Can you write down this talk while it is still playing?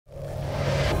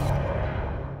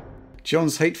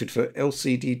John's hatred for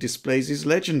LCD displays is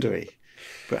legendary.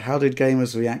 But how did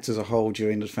gamers react as a whole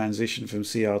during the transition from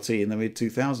CRT in the mid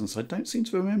 2000s? I don't seem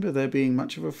to remember there being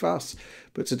much of a fuss,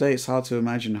 but today it's hard to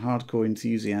imagine hardcore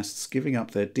enthusiasts giving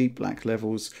up their deep black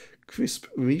levels, crisp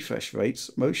refresh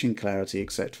rates, motion clarity,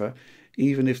 etc.,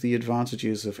 even if the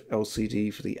advantages of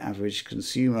LCD for the average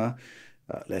consumer,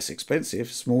 less expensive,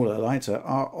 smaller, lighter,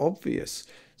 are obvious.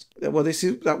 Well,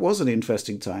 that was an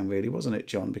interesting time, really, wasn't it,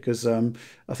 John? Because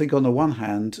I think on the one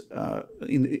hand,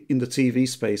 in the TV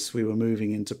space, we were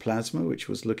moving into plasma, which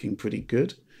was looking pretty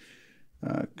good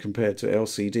compared to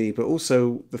LCD. But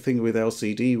also the thing with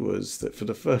LCD was that for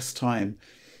the first time,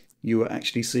 you were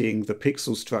actually seeing the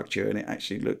pixel structure, and it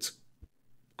actually looked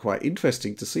quite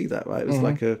interesting to see that. Right? It was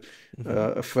like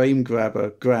a frame grabber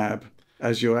grab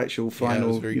as your actual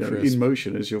final, in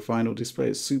motion as your final display.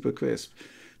 It's super crisp.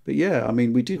 But yeah, I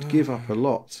mean, we did give up a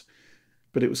lot,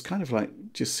 but it was kind of like,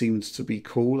 just seemed to be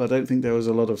cool. I don't think there was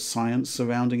a lot of science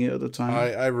surrounding it at the time.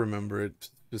 I remember it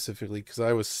specifically because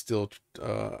I was still,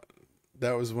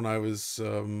 that was when I was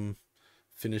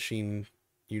finishing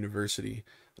university,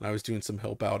 and I was doing some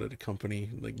help out at a company,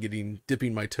 like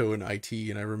dipping my toe in IT.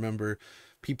 And I remember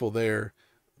people there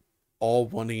all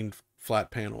wanting flat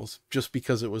panels just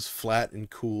because it was flat and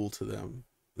cool to them.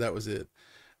 That was it.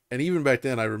 And even back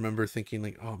then, I remember thinking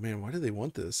like, oh man, why do they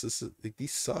want this?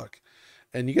 These suck.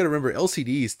 And you got to remember,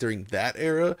 LCDs during that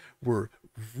era were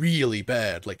really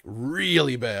bad, like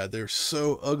really bad. They're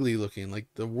so ugly looking, like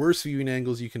the worst viewing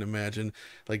angles you can imagine,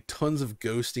 like tons of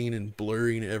ghosting and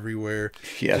blurring everywhere.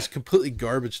 Yeah. Just completely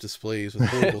garbage displays with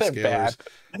horrible scalers.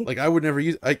 Like I would never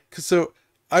use, so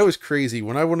I was crazy.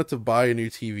 When I wanted to buy a new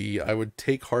TV, I would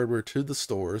take hardware to the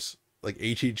stores, like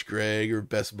H.H. Gregg or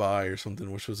Best Buy or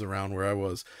something, which was around where I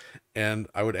was. And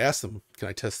I would ask them, can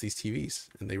I test these TVs?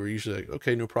 And they were usually like,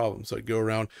 okay, no problem. So I'd go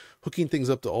around hooking things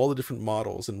up to all the different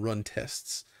models and run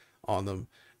tests on them.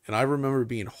 And I remember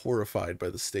being horrified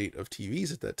by the state of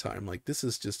TVs at that time. Like, this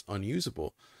is just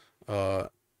unusable.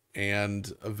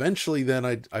 And eventually then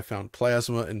I found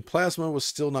plasma, and plasma was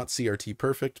still not CRT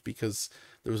perfect because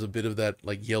there was a bit of that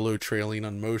like yellow trailing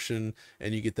on motion,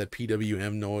 and you get that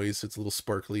PWM noise. It's a little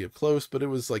sparkly up close, but it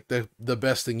was like the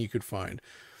best thing you could find.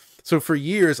 So for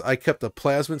years, I kept a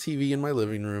plasma TV in my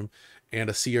living room and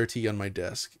a CRT on my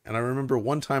desk. And I remember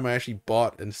one time I actually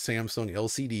bought a Samsung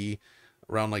LCD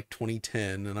around like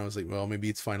 2010, and I was like, well, maybe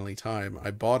it's finally time.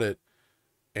 I bought it,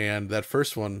 and that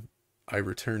first one, I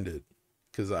returned it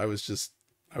because I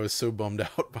was so bummed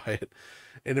out by it.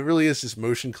 And it really is just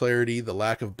motion clarity, the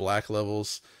lack of black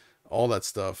levels, all that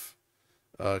stuff.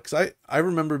 Because I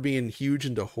remember being huge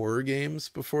into horror games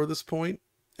before this point.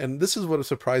 And this is what is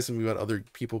surprising me about other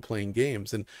people playing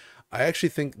games. And I actually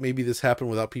think maybe this happened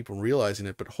without people realizing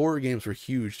it, but horror games were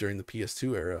huge during the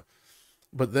PS2 era.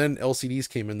 But then LCDs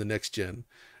came in the next gen.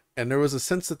 And there was a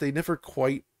sense that they never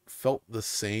quite felt the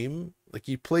same. Like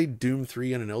you played Doom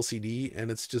 3 on an LCD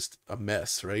and it's just a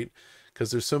mess, right?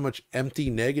 Because there's so much empty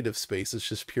negative space. It's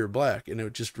just pure black, and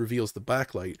it just reveals the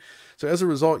backlight. So as a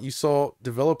result, you saw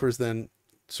developers then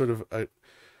sort of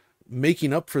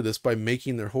making up for this by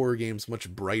making their horror games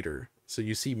much brighter. So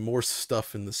you see more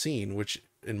stuff in the scene, which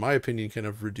in my opinion kind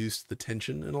of reduced the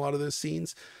tension in a lot of those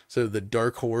scenes. So the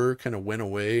dark horror kind of went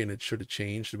away and it should have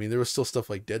changed. I mean, there was still stuff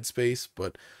like Dead Space,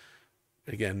 but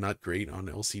again, not great on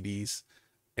LCDs.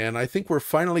 And I think we're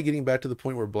finally getting back to the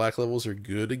point where black levels are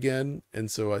good again. And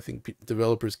so I think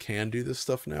developers can do this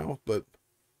stuff now. But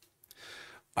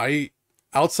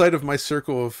outside of my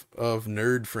circle of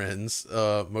nerd friends,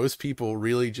 most people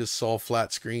really just saw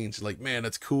flat screens. Like, man,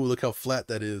 that's cool. Look how flat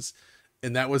that is.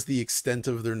 And that was the extent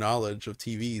of their knowledge of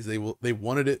TVs. They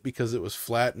wanted it because it was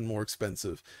flat and more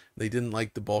expensive. They didn't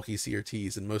like the bulky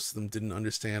CRTs, and most of them didn't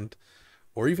understand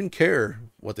or even care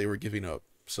what they were giving up.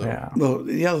 So, Yeah. Well,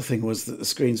 the other thing was that the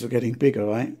screens were getting bigger,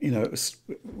 right? You know, it was,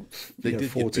 They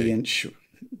did get 40-inch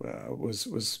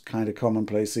was kind of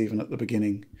commonplace even at the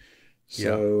beginning.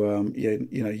 So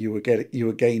you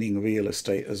were gaining real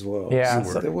estate as well. Yeah.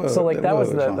 So that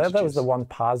was the one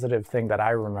positive thing that I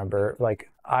remember. Like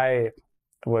I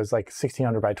was like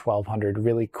 1600 by 1200,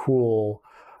 really cool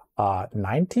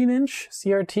 19-inch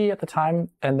CRT at the time,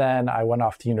 and then I went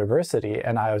off to university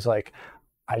and I was like,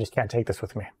 I just can't take this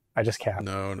with me. I just can't.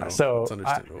 No. So it's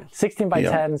understandable. 16 by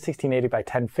 10, 1680 by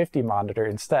 1050 monitor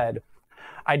instead.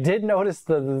 I did notice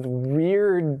the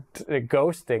weird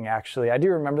ghosting, actually. I do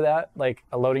remember that, like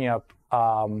loading up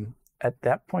at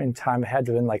that point in time, it had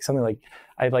to have been like something like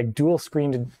I like dual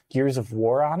screened Gears of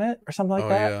War on it or something like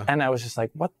that. Yeah. And I was just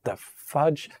like, what the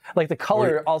fudge? Like the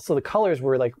color, also the colors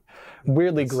were like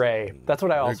weirdly gray. That's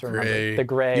what I also remember. The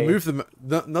gray. You move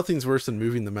nothing's worse than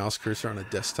moving the mouse cursor on a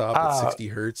desktop at 60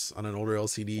 hertz on an older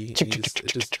LCD. It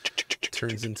just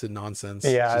turns into nonsense.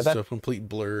 Yeah, it's just a complete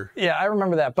blur. Yeah, I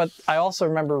remember that. But I also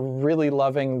remember really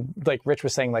loving, like Rich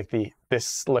was saying, like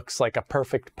this looks like a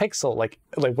perfect pixel. Like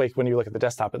when you look at the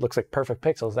desktop, it looks like perfect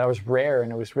pixels. That was rare,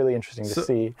 and it was really interesting to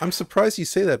see. I'm surprised you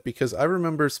say that, because I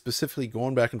remember specifically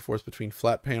going back and forth between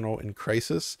flat panel and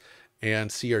Crisis and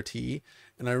CRT.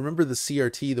 And I remember the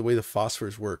CRT, the way the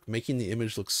phosphors work, making the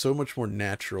image look so much more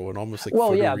natural and almost like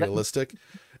photorealistic.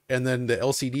 And then the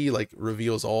LCD like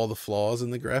reveals all the flaws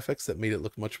in the graphics that made it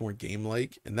look much more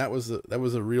game-like. And that was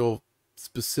a real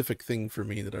specific thing for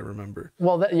me that I remember.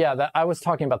 Well, I was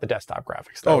talking about the desktop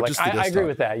graphics. Though. Like, I agree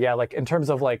with that. Yeah, like in terms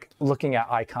of like looking at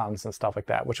icons and stuff like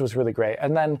that, which was really great.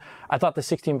 And then I thought the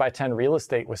 16:10 real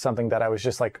estate was something that I was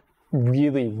just like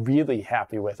really, really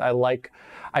happy with.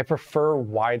 I prefer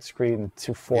widescreen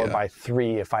to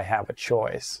 4:3 if I have a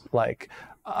choice. Like,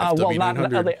 well, not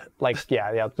like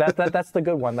that's the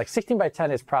good one. Like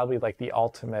 16:10 is probably like the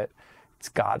ultimate. It's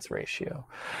God's ratio.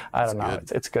 I don't know.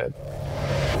 It's good.